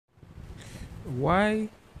Why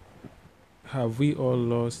have we all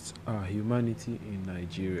lost our humanity in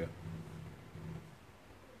Nigeria?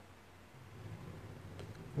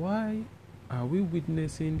 Why are we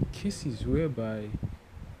witnessing cases whereby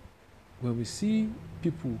when we see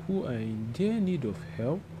people who are in dire need of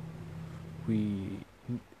help, we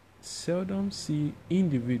seldom see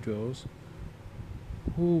individuals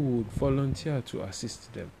who would volunteer to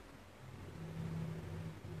assist them?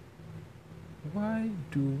 Why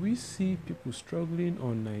do we see people struggling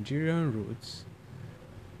on Nigerian roads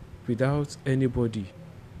without anybody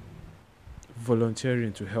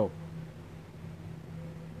volunteering to help?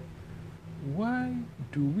 Why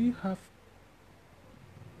do we have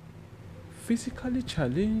physically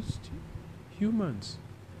challenged humans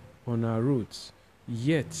on our roads,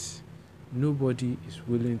 yet nobody is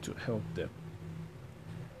willing to help them?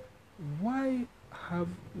 Why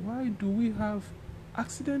do we have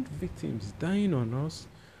accident victims dying on us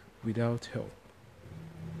without help?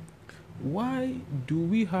 Why do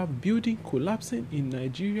we have building collapsing in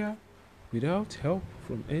Nigeria without help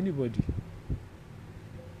from anybody?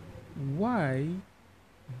 Why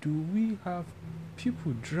do we have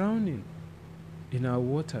people drowning in our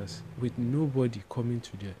waters with nobody coming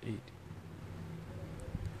to their aid?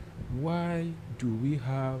 Why do we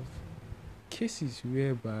have cases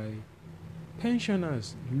whereby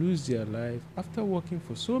pensioners lose their life after working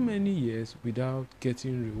for so many years without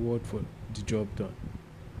getting reward for the job done?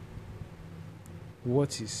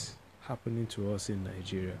 What is happening to us in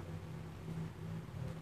Nigeria?